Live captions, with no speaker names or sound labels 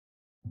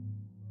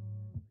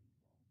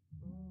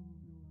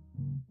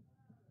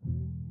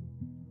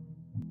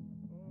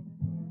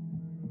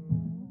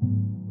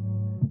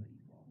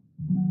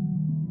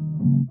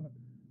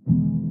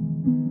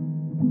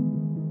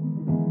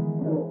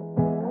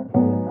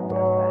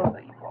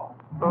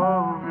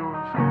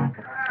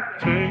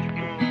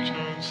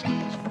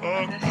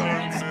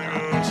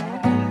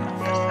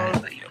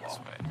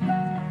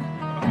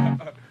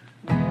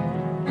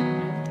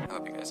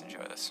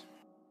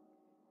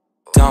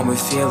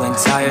feeling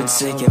tired,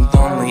 sick and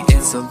lonely,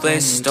 it's a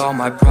list. All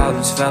my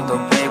problems fell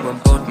away when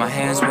both my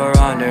hands were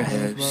on her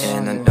hips.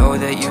 And I know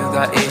that you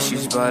got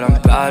issues, but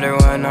I'm better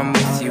when I'm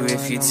with you.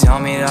 If you tell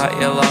me that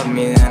you love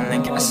me, then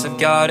I guess I've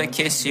gotta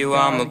kiss you.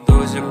 I'm a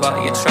loser,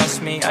 but you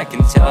trust me, I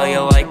can tell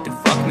you like to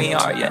fuck me.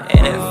 Are you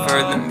in it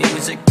for the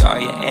music? Are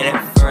you in it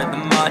for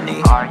the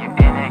money? Are you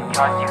in it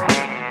cause you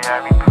hate it?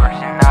 Every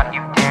person that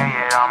you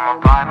dated, I'ma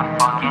buy the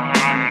fucking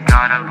hate it.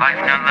 Got a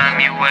life, now let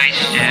me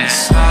waste it.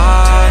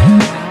 Inside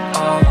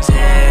all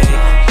day,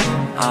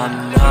 I'm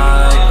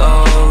not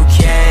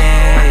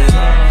okay.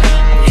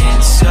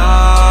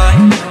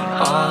 Inside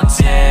all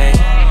day,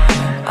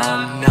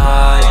 I'm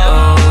not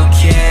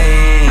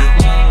okay.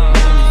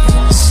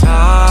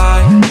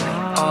 Inside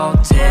all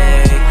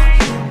day,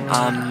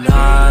 I'm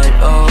not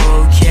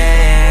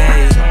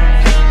okay.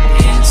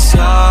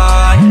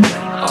 Inside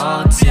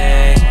all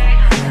day,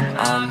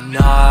 I'm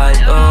not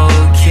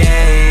okay.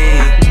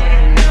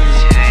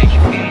 Take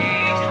me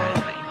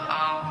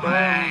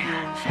away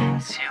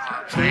to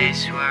a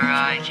place where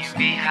I can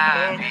be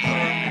happy.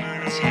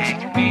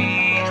 Take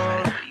me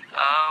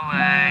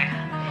away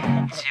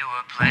to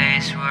a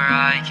place where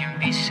I can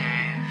be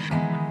safe.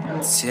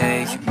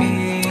 Take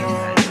me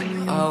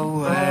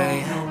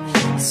away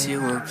to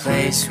a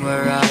place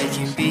where I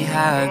can be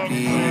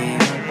happy.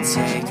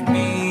 Take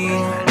me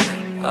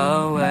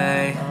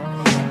away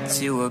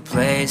to a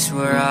place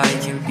where I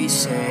can be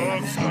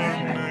safe.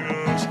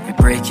 You're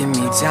breaking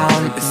me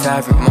down with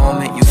every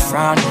moment you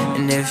frown.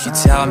 And if you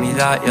tell me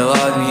that you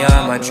love me,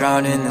 I might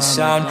drown in the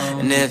sound.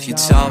 And if you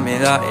tell me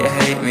that you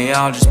hate me,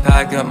 I'll just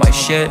pack up my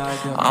shit.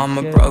 I'm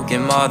a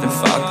broken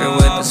motherfucker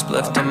with a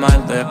spliff to my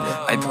lip.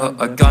 I put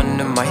a gun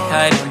to my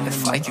head.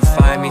 If I could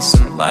find me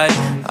some lead,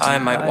 I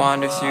might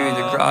wander through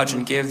the garage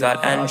and give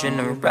that engine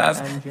a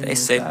rev. They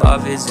say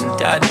love isn't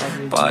dead,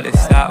 but if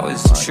that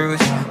was the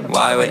truth,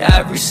 why would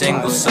every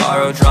single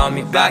sorrow draw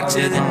me back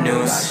to the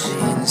noose?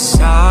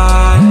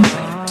 Inside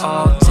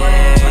all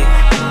day,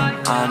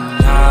 I'm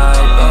not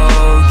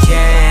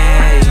okay.